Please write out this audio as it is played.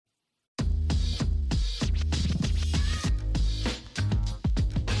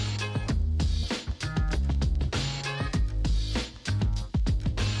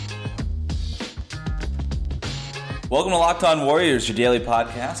Welcome to Locked On Warriors, your daily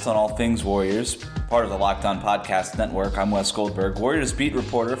podcast on all things Warriors, part of the Locked On Podcast Network. I'm Wes Goldberg, Warriors beat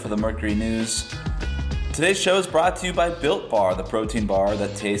reporter for the Mercury News. Today's show is brought to you by Built Bar, the protein bar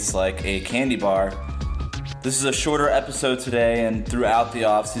that tastes like a candy bar. This is a shorter episode today, and throughout the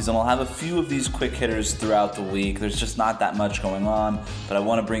offseason, I'll have a few of these quick hitters throughout the week. There's just not that much going on, but I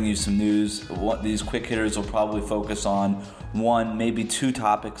want to bring you some news. These quick hitters will probably focus on one, maybe two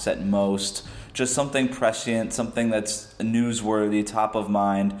topics at most. Just something prescient, something that's newsworthy, top of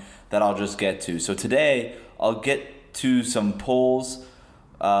mind, that I'll just get to. So today, I'll get to some polls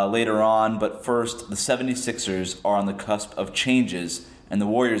later on, but first, the 76ers are on the cusp of changes, and the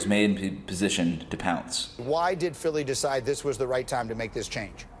Warriors may be in position to pounce. Why did Philly decide this was the right time to make this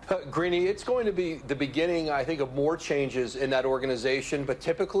change? Greeny, it's going to be the beginning, I think, of more changes in that organization, but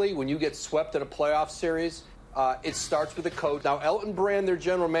typically when you get swept in a playoff series, it starts with the coach. Now, Elton Brand, their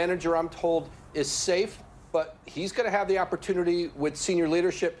general manager, I'm told, is safe, but he's going to have the opportunity with senior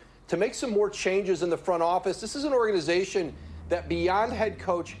leadership to make some more changes in the front office. This is an organization that, beyond head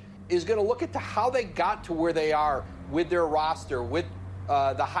coach, is going to look at how they got to where they are with their roster, with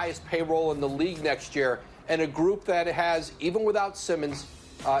the highest payroll in the league next year, and a group that has, even without Simmons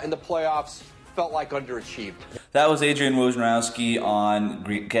in the playoffs, felt like underachieved. That was Adrian Wojnarowski on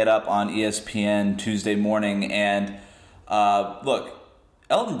Get Up on ESPN Tuesday morning. And look,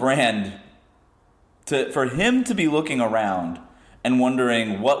 Elton Brand, for him to be looking around and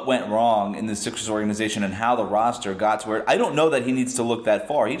wondering what went wrong in the Sixers organization and how the roster got to where, I don't know that he needs to look that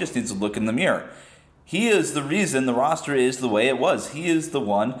far. He just needs to look in the mirror. He is the reason the roster is the way it was. He is the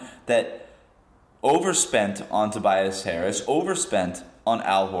one that overspent on Tobias Harris, overspent on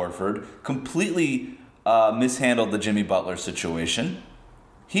Al Horford, completely mishandled the Jimmy Butler situation.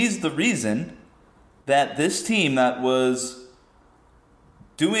 He's the reason that this team that was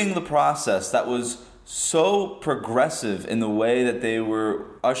doing the process, that was so progressive in the way that they were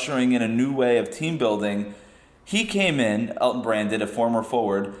ushering in a new way of team building, he came in, Elton Brand did, a former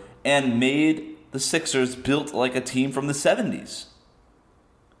forward, and made the Sixers built like a team from the 70s.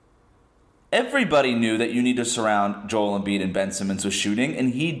 Everybody knew that you need to surround Joel Embiid and Ben Simmons with shooting,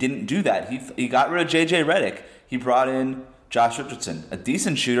 and he didn't do that. He got rid of J.J. Redick. He brought in Josh Richardson, a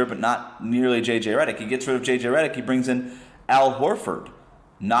decent shooter, but not nearly J.J. Redick. He gets rid of J.J. Redick. He brings in Al Horford,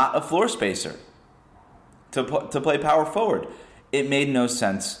 not a floor spacer, to play power forward. It made no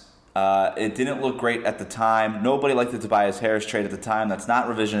sense. It didn't look great at the time. Nobody liked the Tobias Harris trade at the time. That's not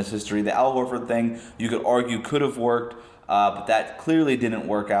revisionist history. The Al Horford thing, you could argue, could have worked. But that clearly didn't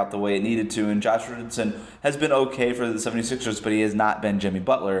work out the way it needed to. And Josh Richardson has been okay for the 76ers, but he has not been Jimmy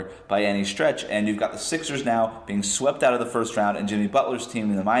Butler by any stretch. And you've got the Sixers now being swept out of the first round, and Jimmy Butler's team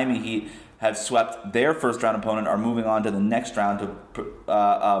in the Miami Heat have swept their first-round opponent, are moving on to the next round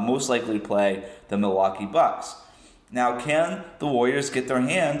to most likely play the Milwaukee Bucks. Now, can the Warriors get their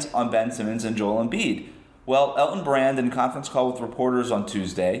hands on Ben Simmons and Joel Embiid? Well, Elton Brand, in a conference call with reporters on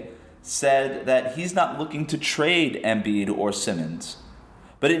Tuesday, said that he's not looking to trade Embiid or Simmons,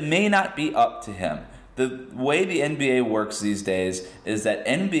 but it may not be up to him. The way the NBA works these days is that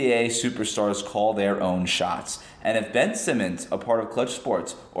NBA superstars call their own shots. And if Ben Simmons, a part of Clutch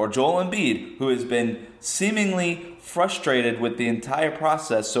Sports, or Joel Embiid, who has been seemingly frustrated with the entire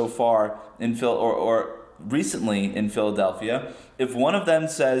process so far in recently in Philadelphia, if one of them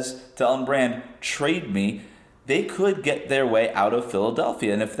says to Elton Brand, trade me, they could get their way out of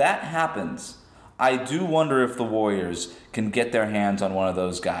Philadelphia. And if that happens, I do wonder if the Warriors can get their hands on one of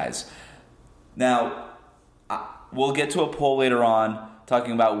those guys. Now, we'll get to a poll later on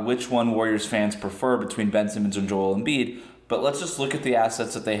talking about which one Warriors fans prefer between Ben Simmons and Joel Embiid, but let's just look at the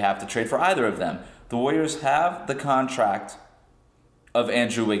assets that they have to trade for either of them. The Warriors have the contract of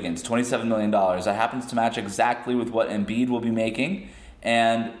Andrew Wiggins, $27 million. That happens to match exactly with what Embiid will be making,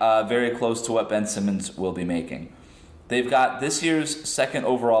 and very close to what Ben Simmons will be making. They've got this year's second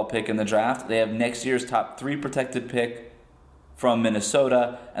overall pick in the draft. They have next year's top 3 protected pick from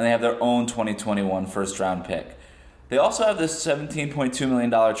Minnesota, and they have their own 2021 first-round pick. They also have this $17.2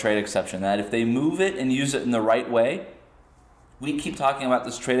 million trade exception that if they move it and use it in the right way, we keep talking about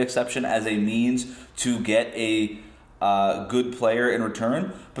this trade exception as a means to get a good player in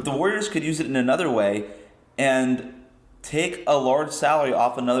return, but the Warriors could use it in another way and take a large salary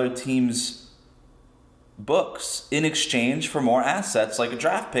off another team's books in exchange for more assets, like a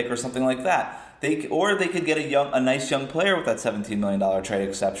draft pick or something like that. They could get a nice young player with that $17 million trade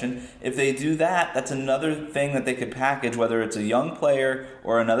exception. If they do that, that's another thing that they could package, whether it's a young player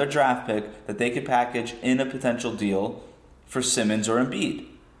or another draft pick, that they could package in a potential deal for Simmons or Embiid.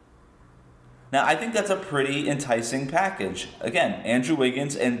 Now, I think that's a pretty enticing package. Again, Andrew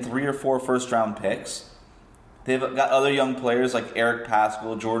Wiggins and 3 or 4 first-round picks They've got other young players like Eric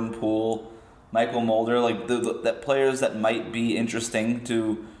Paschall, Jordan Poole, Michael Mulder, like that players that might be interesting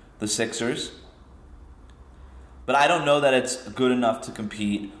to the Sixers. But I don't know that it's good enough to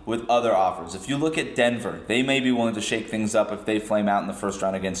compete with other offers. If you look at Denver, they may be willing to shake things up if they flame out in the first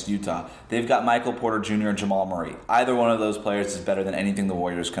round against Utah. They've got Michael Porter Jr. and Jamal Murray. Either one of those players is better than anything the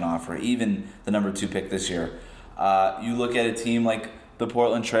Warriors can offer, even the number 2 pick this year. You look at a team like the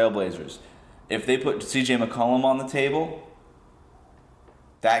Portland Trailblazers. If they put C.J. McCollum on the table,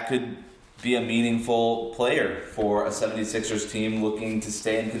 that could be a meaningful player for a 76ers team looking to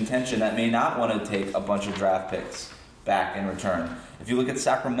stay in contention that may not want to take a bunch of draft picks back in return. If you look at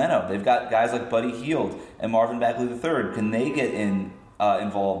Sacramento, they've got guys like Buddy Hield and Marvin Bagley III. Can they get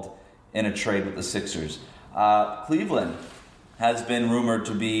involved in a trade with the Sixers? Cleveland has been rumored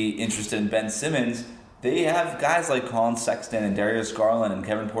to be interested in Ben Simmons. They have guys like Colin Sexton and Darius Garland and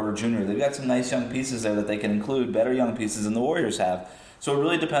Kevin Porter Jr. They've got some nice young pieces there that they can include, better young pieces than the Warriors have. So it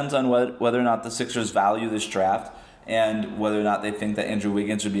really depends on whether or not the Sixers value this draft and whether or not they think that Andrew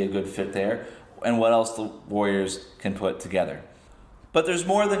Wiggins would be a good fit there and what else the Warriors can put together. But there's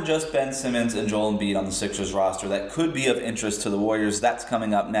more than just Ben Simmons and Joel Embiid on the Sixers roster that could be of interest to the Warriors. That's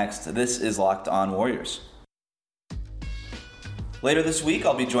coming up next. This is Locked On Warriors. Later this week,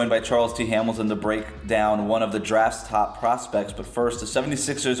 I'll be joined by Charles T. Hamilton to break down one of the draft's top prospects. But first, the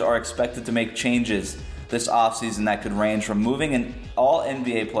 76ers are expected to make changes this offseason that could range from moving an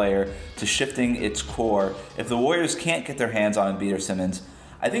all-NBA player to shifting its core. If the Warriors can't get their hands on Embiid or Simmons,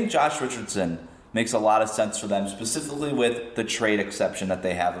 I think Josh Richardson makes a lot of sense for them, specifically with the trade exception that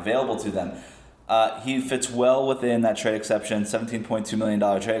they have available to them. He fits well within that trade exception, $17.2 million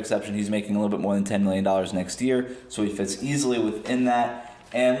trade exception. He's making a little bit more than $10 million next year, so he fits easily within that.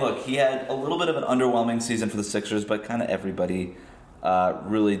 And look, he had a little bit of an underwhelming season for the Sixers, but kind of everybody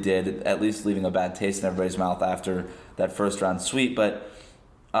really did, at least leaving a bad taste in everybody's mouth after that first-round sweep. But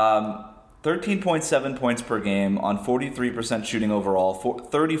 13.7 points per game on 43% shooting overall,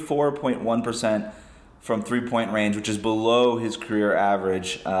 34.1% from three-point range, which is below his career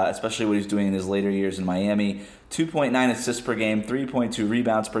average, especially what he's doing in his later years in Miami. 2.9 assists per game, 3.2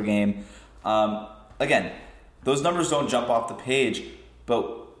 rebounds per game. Again, those numbers don't jump off the page,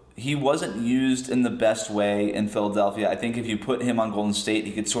 but he wasn't used in the best way in Philadelphia. I think if you put him on Golden State,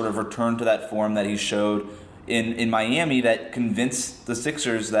 he could sort of return to that form that he showed in Miami that convinced the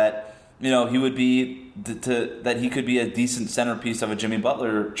Sixers that he would be that he could be a decent centerpiece of a Jimmy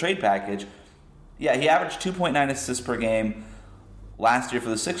Butler trade package. Yeah, he averaged 2.9 assists per game last year for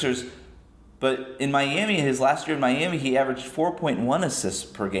the Sixers, but in Miami, his last year in Miami, he averaged 4.1 assists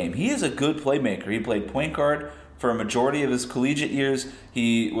per game. He is a good playmaker. He played point guard for a majority of his collegiate years.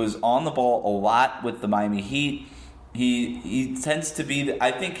 He was on the ball a lot with the Miami Heat. He tends to be,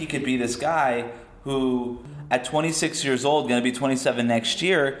 I think he could be this guy who, at 26 years old, going to be 27 next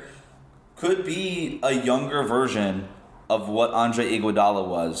year, could be a younger version of what Andre Iguodala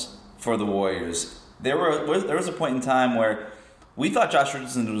was for the Warriors. There was a point in time where we thought Josh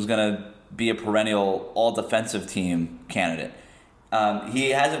Richardson was going to be a perennial all-defensive team candidate. He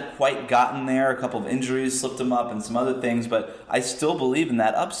hasn't quite gotten there. A couple of injuries slipped him up and some other things, but I still believe in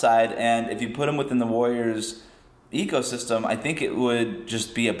that upside, and if you put him within the Warriors ecosystem, I think it would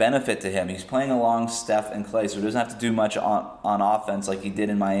just be a benefit to him. He's playing along Steph and Klay, so he doesn't have to do much on offense like he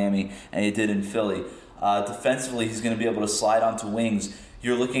did in Miami and he did in Philly. Defensively, he's going to be able to slide onto wings.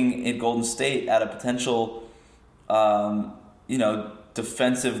 You're looking at Golden State at a potential,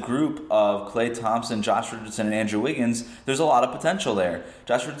 defensive group of Klay Thompson, Josh Richardson, and Andrew Wiggins. There's a lot of potential there.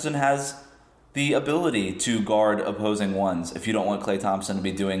 Josh Richardson has the ability to guard opposing ones if you don't want Klay Thompson to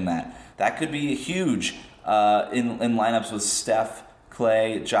be doing that. That could be huge in lineups with Steph,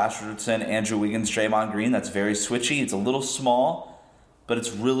 Klay, Josh Richardson, Andrew Wiggins, Draymond Green. That's very switchy. It's a little small, but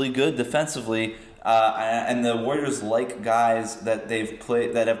it's really good defensively. And the Warriors like guys that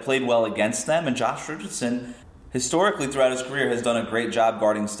have played well against them. And Josh Richardson, historically throughout his career, has done a great job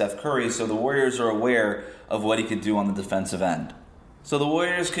guarding Steph Curry. So the Warriors are aware of what he could do on the defensive end. So the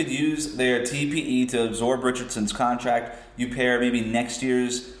Warriors could use their TPE to absorb Richardson's contract. You pair maybe next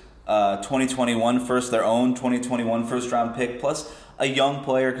year's 2021 first, their own 2021 first-round pick, plus a young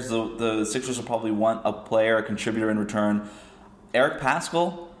player, because the Sixers will probably want a player, a contributor in return. Eric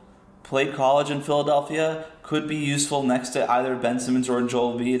Paschall played college in Philadelphia, could be useful next to either Ben Simmons or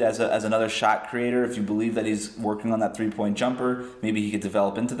Joel Embiid as another shot creator. If you believe that he's working on that three-point jumper, maybe he could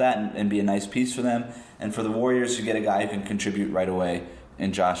develop into that and be a nice piece for them. And for the Warriors, you get a guy who can contribute right away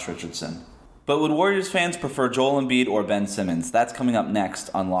in Josh Richardson. But would Warriors fans prefer Joel Embiid or Ben Simmons? That's coming up next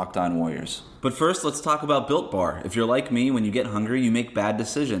on Locked On Warriors. But first, let's talk about Built Bar. If you're like me, when you get hungry, you make bad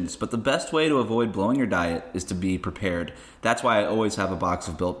decisions. But the best way to avoid blowing your diet is to be prepared. That's why I always have a box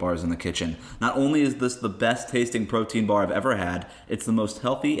of Built Bars in the kitchen. Not only is this the best tasting protein bar I've ever had, it's the most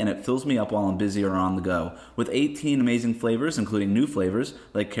healthy and it fills me up while I'm busy or on the go. With 18 amazing flavors, including new flavors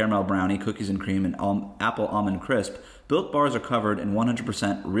like caramel brownie, cookies and cream, and apple almond crisp, Built Bars are covered in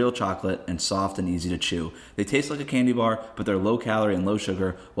 100% real chocolate and soft and easy to chew. They taste like a candy bar, but they're low calorie and low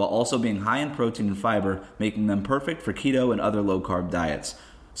sugar, while also being high in protein and fiber, making them perfect for keto and other low-carb diets.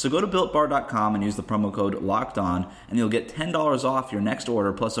 So go to BuiltBar.com and use the promo code LOCKEDON, and you'll get $10 off your next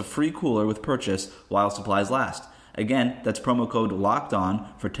order plus a free cooler with purchase while supplies last. Again, that's promo code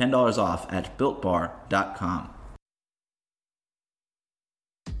LOCKEDON for $10 off at BuiltBar.com.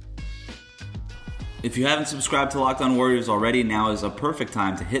 If you haven't subscribed to Locked On Warriors already, now is a perfect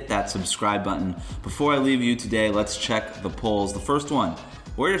time to hit that subscribe button. Before I leave you today, let's check the polls. The first one,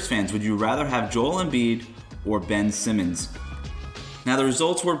 Warriors fans, would you rather have Joel Embiid or Ben Simmons? Now the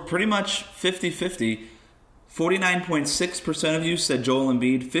results were pretty much 50-50. 49.6% of you said Joel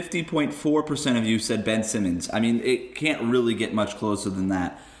Embiid, 50.4% of you said Ben Simmons. I mean, it can't really get much closer than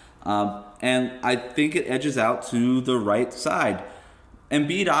that. And I think it edges out to the right side.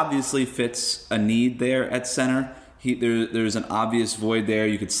 Embiid obviously fits a need there at center. There's an obvious void there.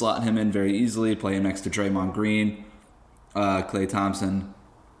 You could slot him in very easily, play him next to Draymond Green, Klay Thompson,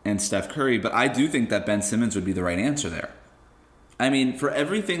 and Steph Curry. But I do think that Ben Simmons would be the right answer there. I mean, for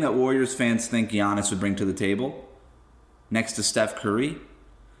everything that Warriors fans think Giannis would bring to the table, next to Steph Curry,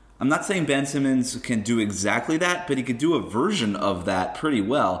 I'm not saying Ben Simmons can do exactly that, but he could do a version of that pretty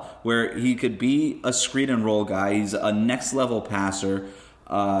well, where he could be a screen and roll guy. He's a next level passer.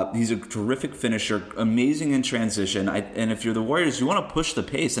 He's a terrific finisher, amazing in transition. And if you're the Warriors, you want to push the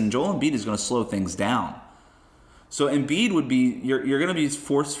pace, and Joel Embiid is going to slow things down. So Embiid would be, you're going to be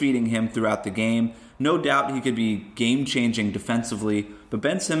force-feeding him throughout the game. No doubt he could be game-changing defensively, but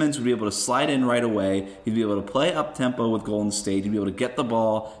Ben Simmons would be able to slide in right away. He'd be able to play up-tempo with Golden State. He'd be able to get the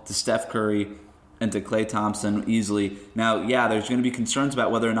ball to Steph Curry and to Klay Thompson easily. Now, yeah, there's going to be concerns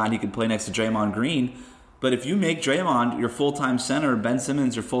about whether or not he could play next to Draymond Green, but if you make Draymond your full-time center, Ben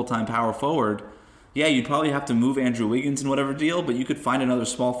Simmons your full-time power forward, yeah, you'd probably have to move Andrew Wiggins in whatever deal, but you could find another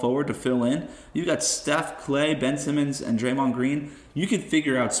small forward to fill in. You got Steph, Klay, Ben Simmons, and Draymond Green. You could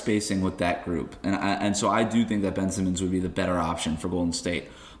figure out spacing with that group. And so I do think that Ben Simmons would be the better option for Golden State.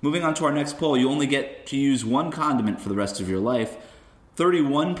 Moving on to our next poll, you only get to use one condiment for the rest of your life.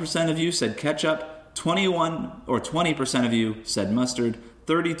 31% of you said ketchup, 20% of you said mustard,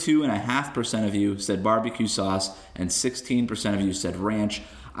 32.5% of you said barbecue sauce, and 16% of you said ranch.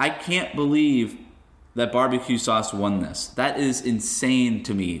 I can't believe that barbecue sauce won this. That is insane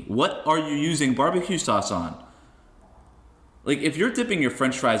to me. What are you using barbecue sauce on? Like, if you're dipping your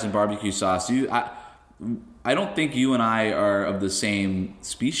French fries in barbecue sauce, I don't think you and I are of the same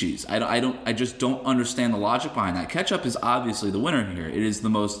species. I just don't understand the logic behind that. Ketchup is obviously the winner here. It is the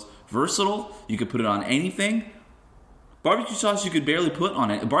most versatile. You could put it on anything. Barbecue sauce you could barely put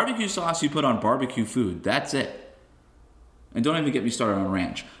on it. Barbecue sauce you put on barbecue food. That's it. And don't even get me started on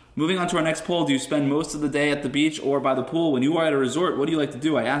ranch. Moving on to our next poll, do you spend most of the day at the beach or by the pool? When you are at a resort, what do you like to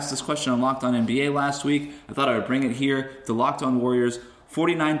do? I asked this question on Locked On NBA last week. I thought I would bring it here to Locked On Warriors.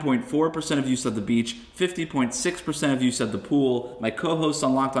 49.4% of you said the beach. 50.6% of you said the pool. My co-hosts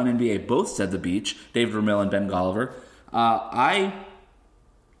on Locked On NBA both said the beach, David Ramil and Ben Golliver.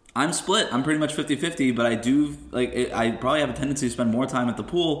 I'm split. I'm pretty much 50-50, but I probably have a tendency to spend more time at the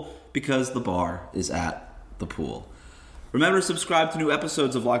pool because the bar is at the pool. Remember to subscribe to new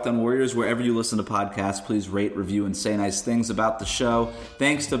episodes of Locked On Warriors wherever you listen to podcasts. Please rate, review, and say nice things about the show.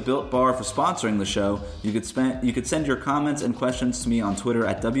 Thanks to Built Bar for sponsoring the show. You could send your comments and questions to me on Twitter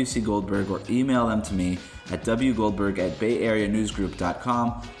at WC Goldberg or email them to me at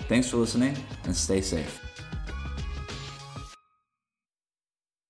wgoldberg@bayareanewsgroup.com. Thanks for listening and stay safe.